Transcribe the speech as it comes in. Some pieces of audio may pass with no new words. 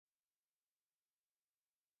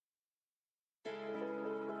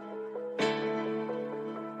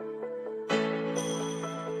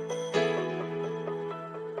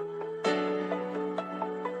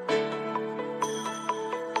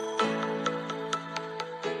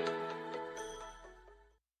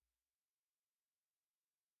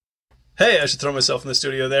Hey, I should throw myself in the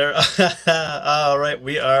studio there. All right,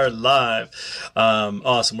 we are live.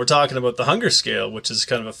 Awesome. We're talking about the hunger scale, which is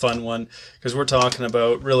kind of a fun one because we're talking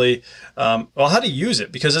about really, how to use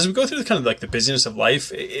it. Because as we go through kind of like the busyness of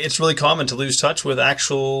life, it's really common to lose touch with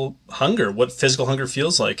actual hunger, what physical hunger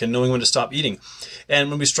feels like, and knowing when to stop eating.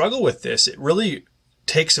 And when we struggle with this, it really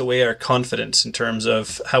takes away our confidence in terms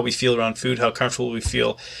of how we feel around food, how comfortable we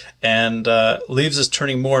feel, and leaves us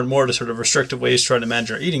turning more and more to sort of restrictive ways trying to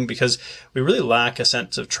manage our eating because we really lack a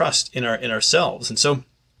sense of trust in ourselves. And so,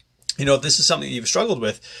 if this is something that you've struggled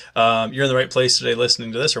with, you're in the right place today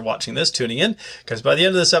listening to this or watching this, tuning in, because by the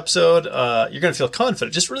end of this episode, you're going to feel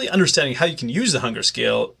confident, just really understanding how you can use the hunger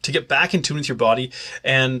scale to get back in tune with your body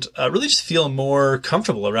and really just feel more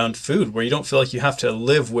comfortable around food where you don't feel like you have to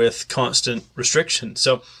live with constant restriction.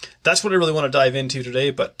 So that's what I really want to dive into today.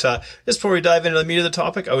 But just before we dive into the meat of the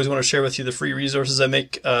topic, I always want to share with you the free resources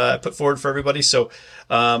I put forward for everybody. So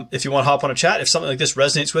if you want to hop on a chat, if something like this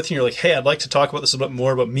resonates with you, you're like, hey, I'd like to talk about this a bit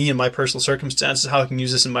more about me and my personal circumstances, how I can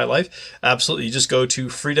use this in my life. Absolutely. You just go to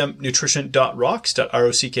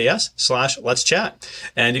freedomnutrition.rocks.rock/let's chat.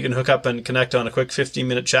 And you can hook up and connect on a quick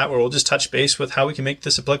 15-minute chat where we'll just touch base with how we can make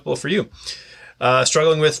this applicable for you.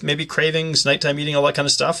 Struggling with maybe cravings, nighttime eating, all that kind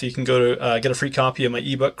of stuff, you can go to get a free copy of my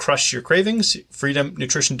ebook, Crush Your Cravings,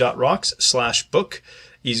 freedomnutrition.rocks/book.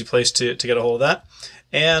 Easy place to get a hold of that.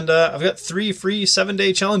 And I've got 3 free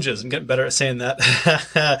 7-day challenges. I'm getting better at saying that.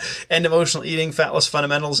 End emotional eating, fat loss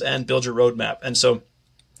fundamentals, and build your roadmap. And so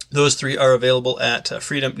those 3 are available at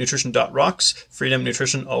freedomnutrition.rocks, Freedom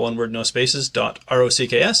Nutrition, all one word, no spaces,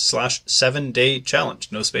 .rocks/7-day challenge,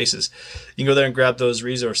 no spaces. You can go there and grab those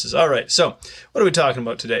resources. All right, so what are we talking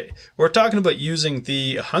about today? We're talking about using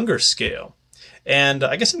the hunger scale. And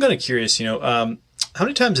I guess I'm kind of curious, how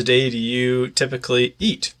many times a day do you typically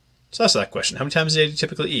eat? So that's that question. How many times a day do you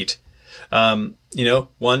typically eat? 1,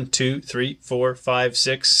 2, 3, 4, 5,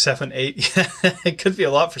 6, 7, 8. It could be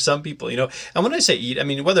a lot for some people, And when I say eat, I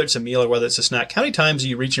mean, whether it's a meal or whether it's a snack, how many times are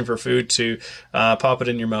you reaching for food to pop it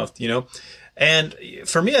in your mouth, And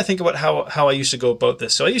for me, I think about how I used to go about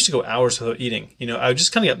this. So I used to go hours without eating. I would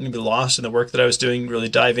just kind of get maybe lost in the work that I was doing, really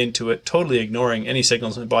dive into it, totally ignoring any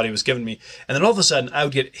signals my body was giving me. And then all of a sudden, I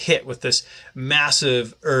would get hit with this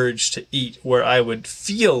massive urge to eat where I would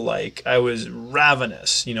feel like I was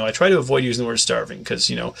ravenous. I try to avoid using the word starving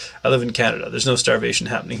because, I live in Canada. There's no starvation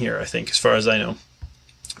happening here, I think, as far as I know.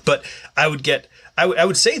 But I would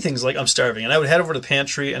say things like I'm starving, and I would head over to the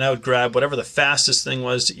pantry and I would grab whatever the fastest thing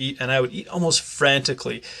was to eat, and I would eat almost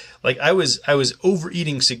frantically. Like I was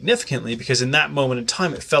overeating significantly because in that moment in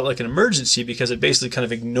time it felt like an emergency because it basically kind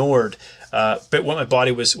of ignored what my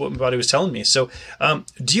body was telling me. So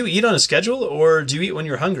do you eat on a schedule or do you eat when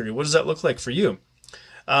you're hungry? What does that look like for you?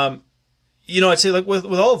 I'd say like with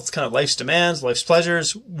all of kind of life's demands, life's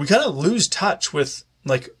pleasures, we kind of lose touch with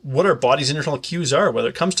like what our body's internal cues are, whether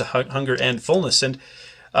it comes to hunger and fullness. And,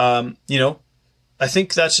 I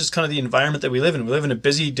think that's just kind of the environment that we live in. We live in a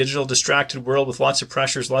busy, digital, distracted world with lots of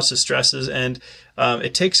pressures, lots of stresses, and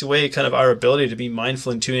it takes away kind of our ability to be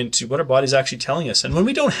mindful and tune into what our body's actually telling us. And when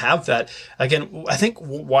we don't have that, again, I think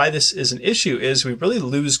why this is an issue is we really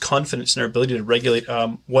lose confidence in our ability to regulate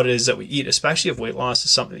what it is that we eat, especially if weight loss is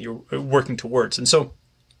something that you're working towards. And so,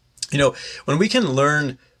 when we can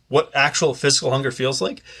learn what actual physical hunger feels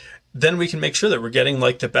like, then we can make sure that we're getting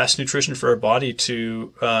like the best nutrition for our body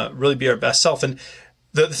to really be our best self. And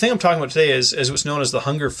the thing I'm talking about today is what's known as the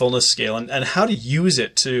hunger fullness scale and how to use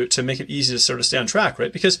it to make it easy to sort of stay on track,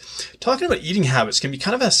 right? Because talking about eating habits can be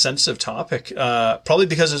kind of a sensitive topic, probably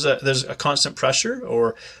because there's a constant pressure,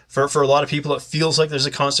 or for a lot of people, it feels like there's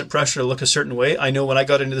a constant pressure to look a certain way. I know when I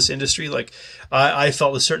got into this industry, like I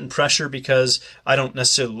felt a certain pressure because I don't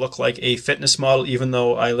necessarily look like a fitness model, even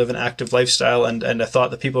though I live an active lifestyle, and I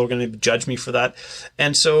thought that people were going to judge me for that.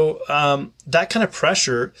 And so that kind of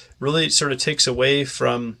pressure really sort of takes away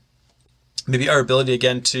from maybe our ability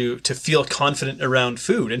again to feel confident around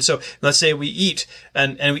food. And so let's say we eat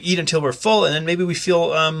and we eat until we're full, and then maybe we feel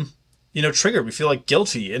triggered. We feel like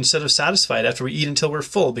guilty instead of satisfied after we eat until we're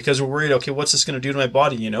full because we're worried, okay, what's this going to do to my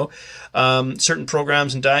body? Certain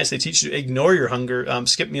programs and diets, they teach you to ignore your hunger,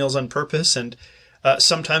 skip meals on purpose. And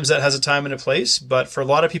sometimes that has a time and a place, but for a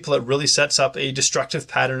lot of people, it really sets up a destructive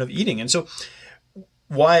pattern of eating. And so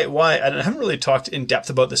why, and I haven't really talked in depth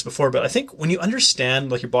about this before, but I think when you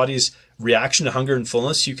understand like your body's reaction to hunger and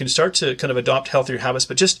fullness, you can start to kind of adopt healthier habits.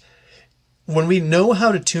 But just when we know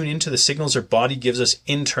how to tune into the signals our body gives us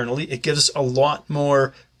internally, it gives us a lot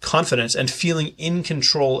more confidence and feeling in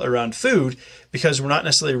control around food because we're not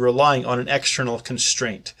necessarily relying on an external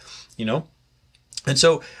constraint, And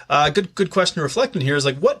so good question to reflect on here is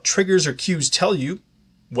like, what triggers or cues tell you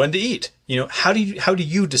when to eat. How do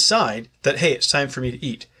you decide that, hey, it's time for me to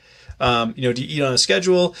eat? Do you eat on a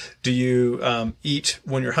schedule? Do you eat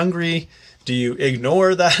when you're hungry? Do you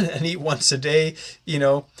ignore that and eat once a day?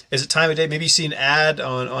 Is it time of day? Maybe you see an ad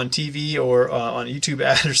on TV or on a YouTube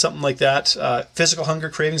ad or something like that. Physical hunger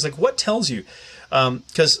cravings, like what tells you?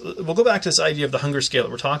 Because we'll go back to this idea of the hunger scale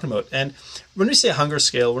that we're talking about. And when we say a hunger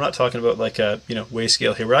scale, we're not talking about like a weigh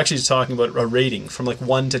scale here. We're actually just talking about a rating from like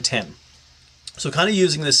 1 to 10. So kind of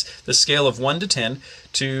using this scale of 1 to 10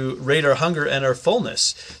 to rate our hunger and our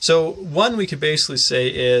fullness. So 1 we could basically say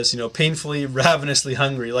is, painfully, ravenously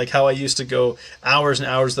hungry, like how I used to go hours and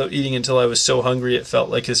hours without eating until I was so hungry it felt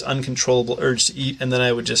like this uncontrollable urge to eat, and then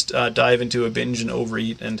I would just dive into a binge and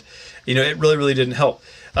overeat, and it really, really didn't help.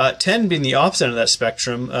 10 being the opposite end of that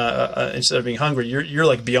spectrum, instead of being hungry, you're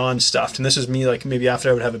like beyond stuffed. And this is me, like maybe after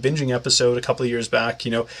I would have a binging episode a couple of years back,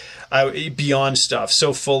 I would eat beyond stuff,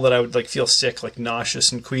 so full that I would like feel sick, like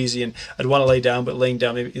nauseous and queasy, and I'd want to lay down, but laying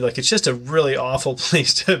down, maybe like it's just a really awful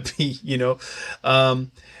place to be,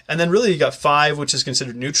 And then really you got 5, which is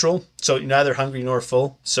considered neutral. So you're neither hungry nor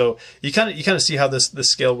full. So you kind of see how this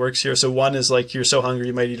scale works here. So 1 is like you're so hungry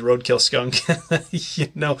you might eat a roadkill skunk.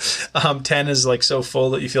 10 is like so full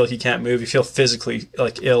that you feel like you can't move. You feel physically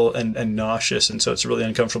like ill and nauseous. And so it's a really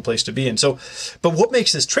uncomfortable place to be in. So, but what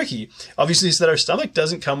makes this tricky, obviously, is that our stomach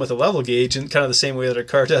doesn't come with a level gauge in kind of the same way that our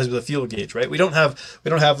car does with a fuel gauge, right? We don't have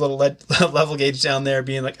little level gauge down there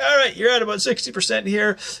being like, all right, you're at about 60%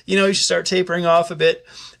 here. You should start tapering off a bit.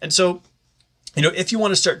 And so, if you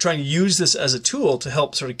want to start trying to use this as a tool to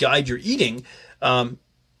help sort of guide your eating,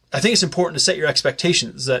 I think it's important to set your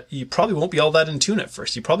expectations that you probably won't be all that in tune at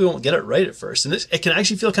first. You probably won't get it right at first. And it can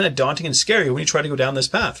actually feel kind of daunting and scary when you try to go down this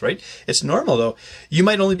path, right? It's normal though. You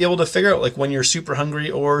might only be able to figure out like when you're super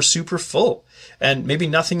hungry or super full, and maybe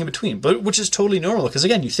nothing in between, but which is totally normal. Because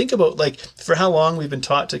again, you think about like for how long we've been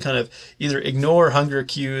taught to kind of either ignore hunger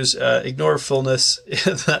cues, ignore fullness,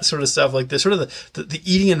 that sort of stuff, like this sort of the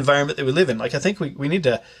eating environment that we live in. Like I think we need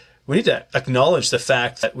to acknowledge the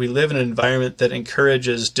fact that we live in an environment that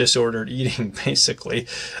encourages disordered eating, basically.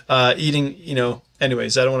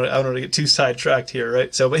 Anyways, I don't want to get too sidetracked here,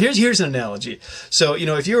 right? So, but here's an analogy. So,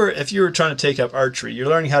 if you were trying to take up archery, you're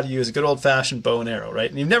learning how to use a good old-fashioned bow and arrow, right?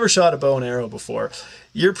 And you've never shot a bow and arrow before.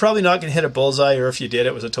 You're probably not going to hit a bullseye, or if you did,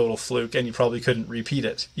 it was a total fluke, and you probably couldn't repeat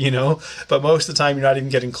it, But most of the time, you're not even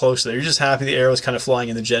getting close there. You're just happy the arrow is kind of flying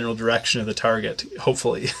in the general direction of the target,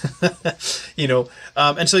 hopefully,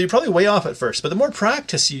 And so you're probably way off at first. But the more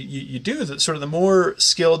practice you do, the more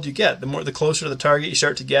skilled you get, the closer to the target you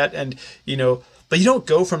start to get, and But you don't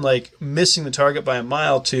go from like missing the target by a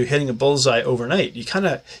mile to hitting a bullseye overnight. You kind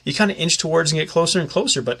of inch towards and get closer and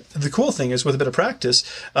closer. But the cool thing is, with a bit of practice,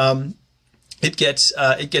 it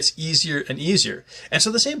gets easier and easier. And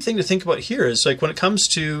so the same thing to think about here is like when it comes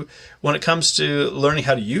to learning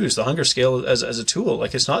how to use the hunger scale as a tool,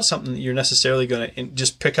 like it's not something that you're necessarily going to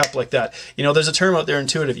just pick up like that. There's a term out there,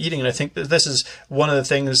 intuitive eating, and I think that this is one of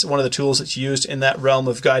the tools that's used in that realm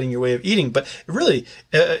of guiding your way of eating. But really,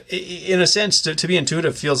 in a sense, to be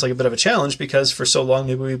intuitive feels like a bit of a challenge because for so long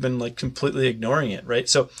maybe we've been like completely ignoring it, right?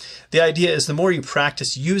 So the idea is the more you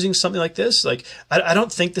practice using something like this, like I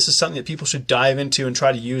don't think this is something that people should dive into and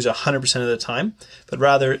try to use 100% of the time, but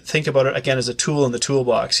rather think about it again as a tool in the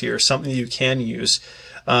toolbox here, something you can use.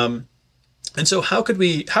 And so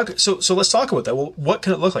so let's talk about that. Well, what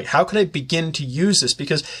can it look like? How can I begin to use this?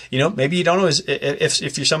 Because, maybe you don't always,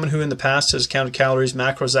 if you're someone who in the past has counted calories,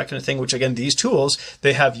 macros, that kind of thing, which again, these tools,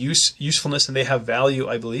 they have usefulness and they have value,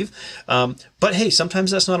 I believe. But hey,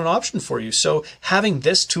 sometimes that's not an option for you. So having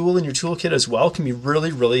this tool in your toolkit as well can be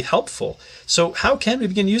really, really helpful. So how can we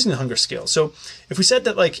begin using the hunger scale? So if we said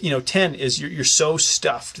that 10 is you're so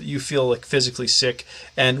stuffed that you feel like physically sick,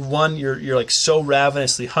 and 1, you're like so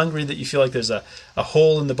ravenously hungry that you feel like there's a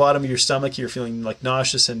hole in the bottom of your stomach, you're feeling like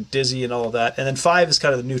nauseous and dizzy and all of that. And then 5 is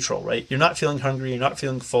kind of the neutral, right? You're not feeling hungry, you're not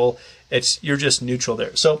feeling full. You're just neutral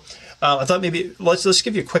there. So I thought maybe let's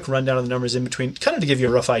give you a quick rundown of the numbers in between, kind of to give you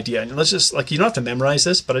a rough idea. And let's just you don't have to memorize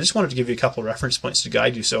this, but I just wanted to give you a couple of reference points to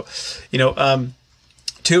guide you. So,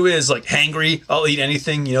 2 is like hangry. I'll eat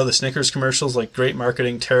anything. The Snickers commercials, like great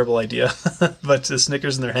marketing, terrible idea, but the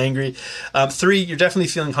Snickers and they're hangry. 3, you're definitely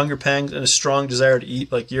feeling hunger pangs and a strong desire to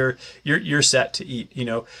eat. Like you're set to eat.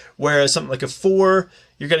 Whereas something like a 4,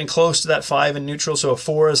 you're getting close to that 5 in neutral. So a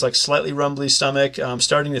 4 is like slightly rumbly stomach,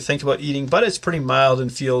 starting to think about eating, but it's pretty mild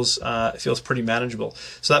and feels pretty manageable.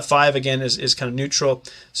 So that 5 again is kind of neutral.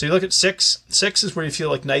 So you look at 6. 6 is where you feel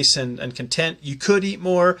like nice and content. You could eat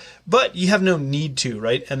more, but you have no need to,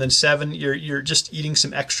 right? And then 7, you're just eating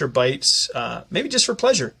some extra bites, maybe just for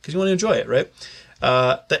pleasure because you want to enjoy it, right?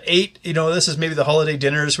 The 8, this is maybe the holiday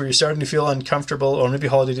dinners where you're starting to feel uncomfortable, or maybe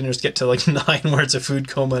holiday dinners get to like 9 where it's a food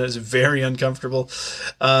coma and it's very uncomfortable.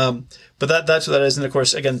 But that's what that is. And of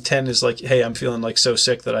course, again, 10 is like, hey, I'm feeling like so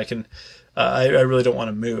sick that I really don't want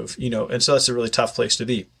to move, and so that's a really tough place to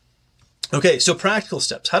be. Okay, so practical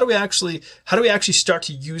steps. How do we actually start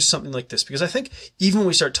to use something like this? Because I think even when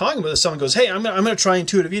we start talking about this, someone goes, hey, I'm going to try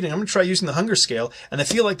intuitive eating. I'm going to try using the hunger scale. And I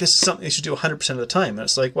feel like this is something they should do 100% of the time. And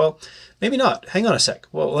it's like, well, maybe not. Hang on a sec.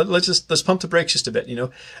 Well, let's pump the brakes just a bit.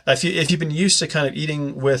 If you've been used to kind of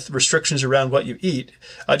eating with restrictions around what you eat,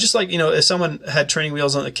 just like, if someone had training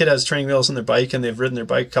wheels a kid has training wheels on their bike and they've ridden their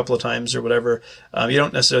bike a couple of times or whatever, you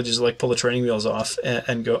don't necessarily just like pull the training wheels off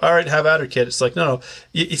and go, all right, have at her, kid. It's like, no.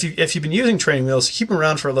 If you've been using training wheels, keep them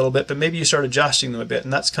around for a little bit, but maybe you start adjusting them a bit.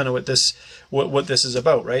 And that's kind of what this is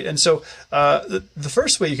about, right? And so the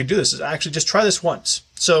first way you could do this is actually just try this once.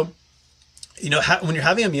 So, when you're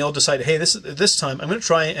having a meal, decide, hey, this time I'm going to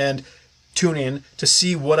try and tune in to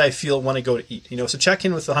see what I feel when I go to eat. So check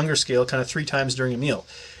in with the hunger scale kind of 3 times during a meal.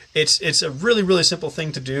 It's a really, really simple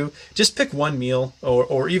thing to do. Just pick one meal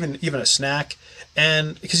or even a snack.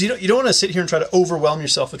 And because you don't want to sit here and try to overwhelm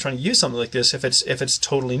yourself with trying to use something like this if it's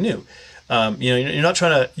totally new. You're not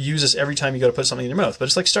trying to use this every time you go to put something in your mouth, but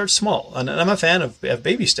it's like start small. And I'm a fan of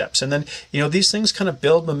baby steps. And then, these things kind of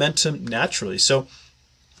build momentum naturally. So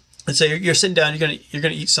let's say you're sitting down, you're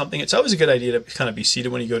gonna eat something. It's always a good idea to kind of be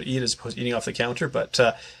seated when you go to eat as opposed to eating off the counter. But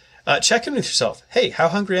check in with yourself. Hey, how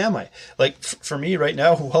hungry am I? Like for me right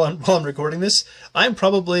now, while I'm recording this, I'm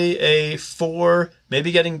probably a 4,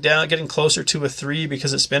 maybe getting closer to a 3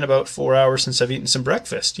 because it's been about 4 hours since I've eaten some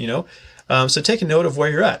breakfast. So take a note of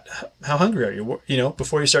where you're at. How hungry are you?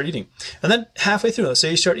 Before you start eating, and then halfway through, let's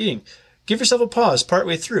say you start eating, give yourself a pause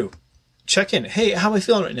partway through. Check in. Hey, how am I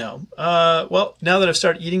feeling right now? Well, now that I've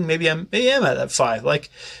started eating, maybe I am at that 5. Like,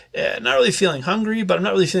 not really feeling hungry, but I'm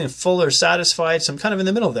not really feeling full or satisfied. So I'm kind of in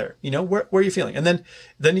the middle there. Where are you feeling? And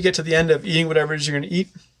then you get to the end of eating whatever it is you're going to eat,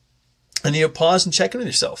 and you pause and check in with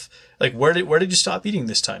yourself. Like, where did you stop eating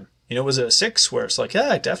this time? Was it a 6 where it's like,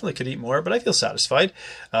 yeah, I definitely could eat more, but I feel satisfied.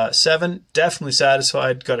 7, definitely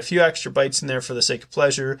satisfied. Got a few extra bites in there for the sake of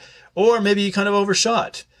pleasure, or maybe you kind of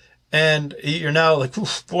overshot. And you're now like,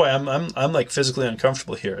 boy, I'm like physically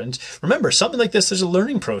uncomfortable here. And remember, something like this, there's a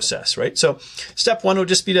learning process, right? So step 1 would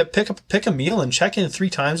just be to pick a meal and check in 3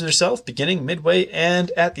 times with yourself, beginning, midway,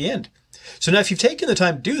 and at the end. So now if you've taken the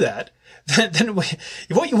time to do that, then what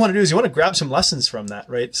you want to do is you want to grab some lessons from that,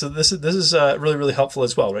 right? So this is really, really helpful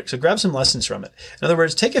as well, right? So grab some lessons from it. In other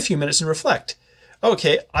words, take a few minutes and reflect.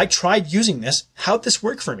 Okay, I tried using this. How'd this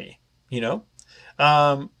work for me?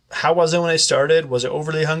 How was I when I started? Was I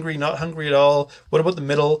overly hungry? Not hungry at all? What about the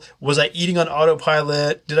middle? Was I eating on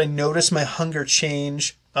autopilot? Did I notice my hunger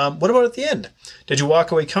change? What about at the end? Did you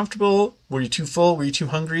walk away comfortable? Were you too full? Were you too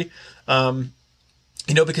hungry?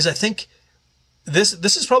 Because I think this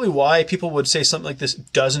is probably why people would say something like this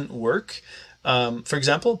doesn't work. For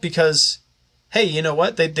example, because hey, you know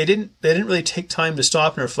what? They didn't really take time to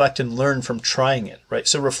stop and reflect and learn from trying it, right?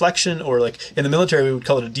 So reflection, or like in the military, we would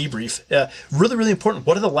call it a debrief. Really, really important.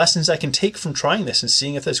 What are the lessons I can take from trying this and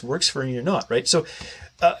seeing if this works for me or not, right? So,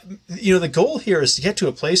 the goal here is to get to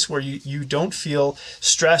a place where you don't feel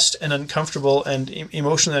stressed and uncomfortable and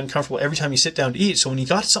emotionally uncomfortable every time you sit down to eat. So when you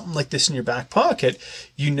got something like this in your back pocket,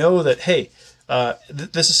 you know that, hey,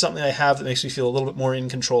 this is something I have that makes me feel a little bit more in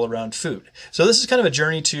control around food. So this is kind of a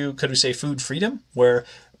journey to, could we say, food freedom, where,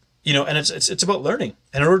 and it's about learning.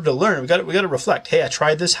 And in order to learn, we got to reflect. Hey, I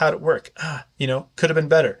tried this. How'd it work? Could have been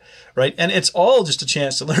better, right? And it's all just a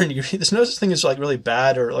chance to learn. There's no such thing as like really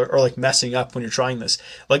bad or like messing up when you're trying this.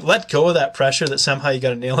 Like, let go of that pressure that somehow you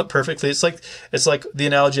got to nail it perfectly. It's like the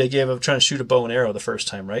analogy I gave of trying to shoot a bow and arrow the first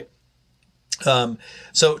time, right?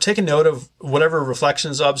 So take a note of whatever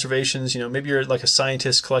reflections, observations, maybe you're like a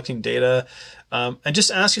scientist collecting data, and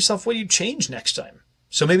just ask yourself, what do you change next time?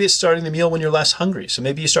 So maybe it's starting the meal when you're less hungry. So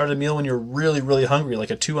maybe you started a meal when you're really, really hungry,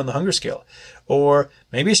 like a 2 on the hunger scale. Or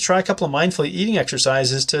maybe it's try a couple of mindful eating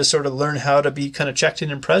exercises to sort of learn how to be kind of checked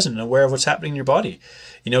in and present and aware of what's happening in your body.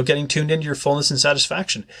 Getting tuned into your fullness and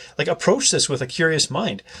satisfaction. Like, approach this with a curious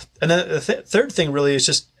mind. And then the third thing really is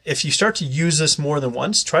just, if you start to use this more than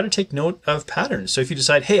once, try to take note of patterns. So if you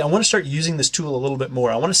decide, hey, I want to start using this tool a little bit more,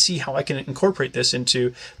 I want to see how I can incorporate this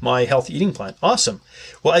into my healthy eating plan. Awesome.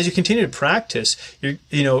 Well, as you continue to practice,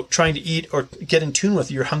 you're trying to eat or get in tune with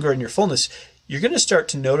your hunger and your fullness, you're going to start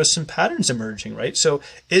to notice some patterns emerging, right? So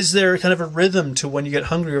is there kind of a rhythm to when you get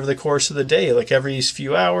hungry over the course of the day, like every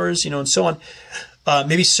few hours, and so on?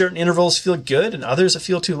 Maybe certain intervals feel good and others that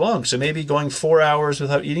feel too long. So maybe going 4 hours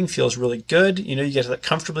without eating feels really good. You know, you get that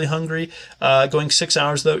comfortably hungry. Going 6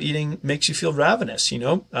 hours without eating makes you feel ravenous, you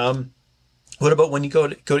know. What about when you go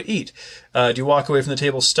to eat? Do you walk away from the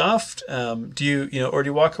table stuffed? Or do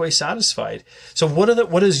you walk away satisfied? So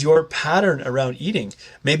what is your pattern around eating?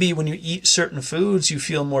 Maybe when you eat certain foods, you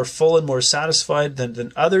feel more full and more satisfied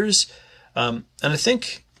than others. And I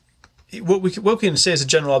think what we can say as a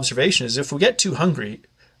general observation is if we get too hungry,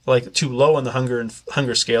 like too low on the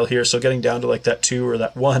hunger scale here, so getting down to like that 2 or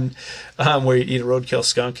that 1, where you eat a roadkill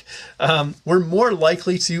skunk, we're more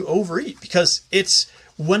likely to overeat, because it's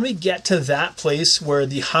when we get to that place where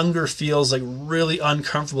the hunger feels like really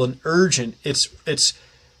uncomfortable and urgent, it's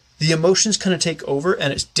the emotions kind of take over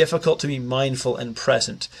and it's difficult to be mindful and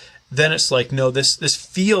present. Then it's like, no, this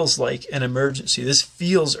feels like an emergency. This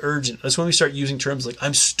feels urgent. That's when we start using terms like,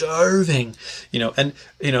 I'm starving, and,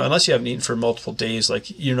 unless you haven't eaten for multiple days,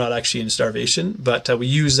 like you're not actually in starvation, but we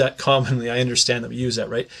use that commonly. I understand that we use that,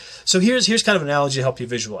 right? So here's kind of an analogy to help you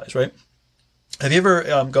visualize, right? Have you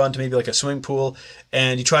ever gone to maybe like a swimming pool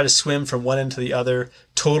and you try to swim from one end to the other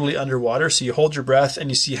totally underwater? So you hold your breath and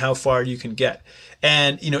you see how far you can get.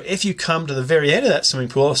 And, if you come to the very end of that swimming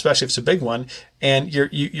pool, especially if it's a big one, and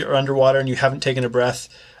you're underwater and you haven't taken a breath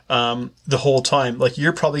the whole time, like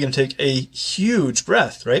you're probably going to take a huge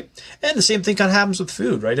breath, right? And the same thing kind of happens with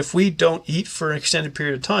food, right? If we don't eat for an extended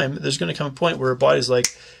period of time, there's going to come a point where our body's like,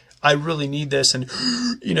 I really need this, and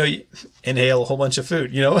you inhale a whole bunch of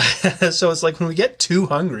food, So it's like when we get too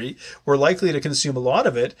hungry, we're likely to consume a lot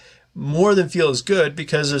of it, more than feels good,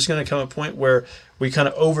 because there's going to come a point where we kind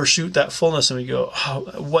of overshoot that fullness and we go, oh,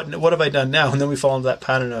 what have I done now? And then we fall into that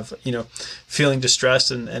pattern of, feeling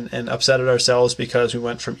distressed and upset at ourselves because we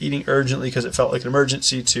went from eating urgently because it felt like an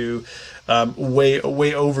emergency to way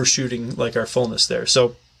overshooting like our fullness there.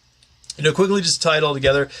 So, quickly just tie it all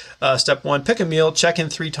together. Step 1, pick a meal, check in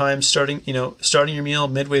 3 times, starting your meal,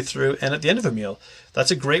 midway through, and at the end of a meal.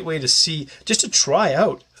 That's a great way to see, just to try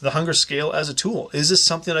out the hunger scale as a tool. Is this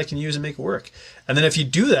something that I can use and make it work? And then if you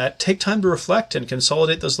do that, take time to reflect and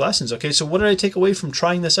consolidate those lessons. Okay, so what did I take away from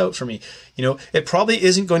trying this out for me? It probably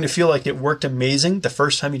isn't going to feel like it worked amazing the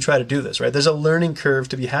first time you try to do this, right? There's a learning curve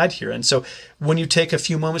to be had here. And so when you take a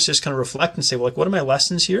few moments to just kind of reflect and say, well, like, what are my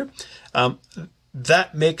lessons here?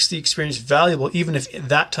 That makes the experience valuable, even if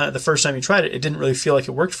the first time you tried it, it didn't really feel like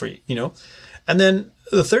it worked for you, And then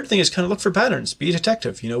the third thing is kind of look for patterns, be a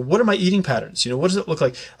detective. What are my eating patterns? What does it look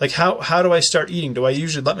like? Like how do I start eating? Do I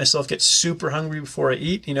usually let myself get super hungry before I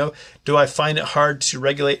eat? Do I find it hard to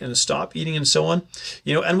regulate and stop eating and so on?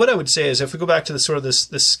 And what I would say is if we go back to the sort of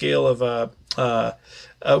this scale of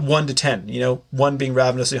 1 to 10, 1 being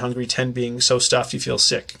ravenously hungry, 10 being so stuffed you feel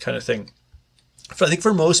sick kind of thing. I think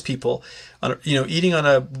for most people, eating on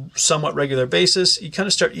a somewhat regular basis, you kind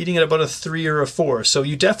of start eating at about a 3 or a 4. So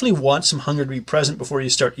you definitely want some hunger to be present before you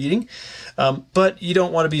start eating, but you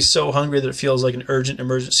don't want to be so hungry that it feels like an urgent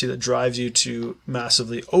emergency that drives you to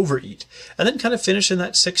massively overeat. And then kind of finish in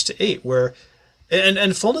that 6 to 8, where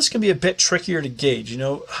and fullness can be a bit trickier to gauge.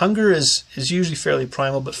 Hunger is usually fairly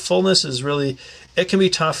primal, but fullness is really, it can be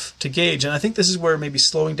tough to gauge. And I think this is where maybe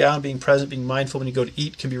slowing down, being present, being mindful when you go to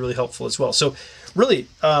eat can be really helpful as well. So really,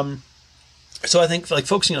 so I think like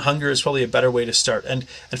focusing on hunger is probably a better way to start, and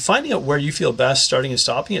finding out where you feel best starting and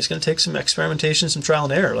stopping. It's going to take some experimentation, some trial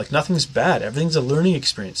and error. Like nothing's bad. Everything's a learning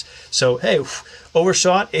experience. So, hey,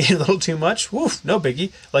 overshot, ate a little too much. Woof, no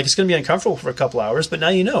biggie. Like it's going to be uncomfortable for a couple hours, but now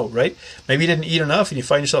you know, right? Maybe you didn't eat enough and you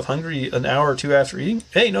find yourself hungry an hour or 2 after eating.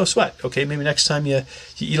 Hey, no sweat. Okay, maybe next time you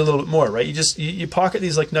eat a little bit more, right? You pocket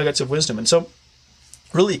these like nuggets of wisdom. And so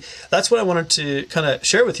really, that's what I wanted to kind of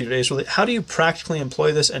share with you today, is really how do you practically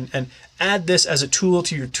employ this and add this as a tool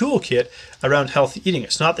to your toolkit around healthy eating.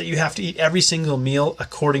 It's not that you have to eat every single meal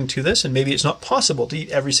according to this, and maybe it's not possible to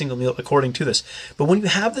eat every single meal according to this. But when you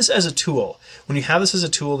have this as a tool,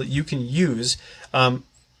 that you can use,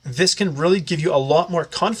 this can really give you a lot more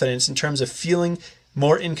confidence in terms of feeling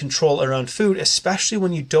more in control around food, especially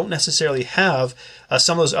when you don't necessarily have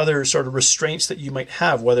some of those other sort of restraints that you might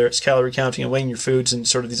have, whether it's calorie counting and weighing your foods and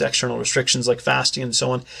sort of these external restrictions like fasting and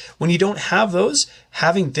so on. When you don't have those,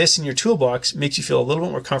 having this in your toolbox makes you feel a little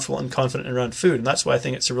bit more comfortable and confident around food. And that's why I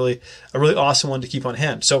think it's a really awesome one to keep on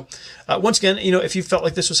hand. So once again, if you felt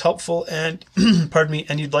like this was helpful and pardon me,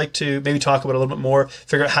 and you'd like to maybe talk about it a little bit more,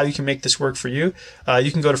 figure out how you can make this work for you,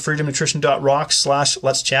 you can go to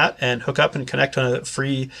freedomnutrition.rocks/let's chat and hook up and connect on a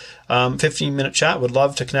free 15-minute chat. Would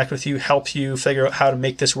love to connect with you, help you figure out how to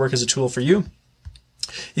make this work as a tool for you.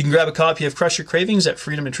 You can grab a copy of Crush Your Cravings at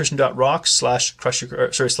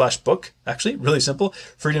freedomnutrition.rocks/book. Actually, really simple.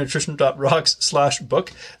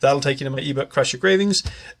 freedomnutrition.rocks/book. That'll take you to my ebook, Crush Your Cravings,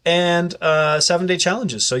 and 7-day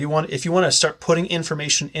challenges. So if you want to start putting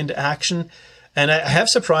information into action. And I have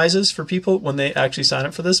surprises for people when they actually sign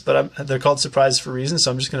up for this, but they're called surprises for a reason. So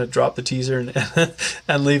I'm just going to drop the teaser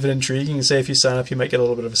and leave it intriguing and say if you sign up, you might get a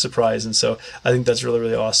little bit of a surprise. And so I think that's really,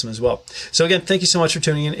 really awesome as well. So again, thank you so much for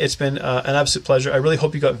tuning in. It's been an absolute pleasure. I really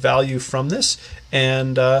hope you got value from this,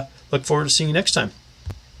 and look forward to seeing you next time.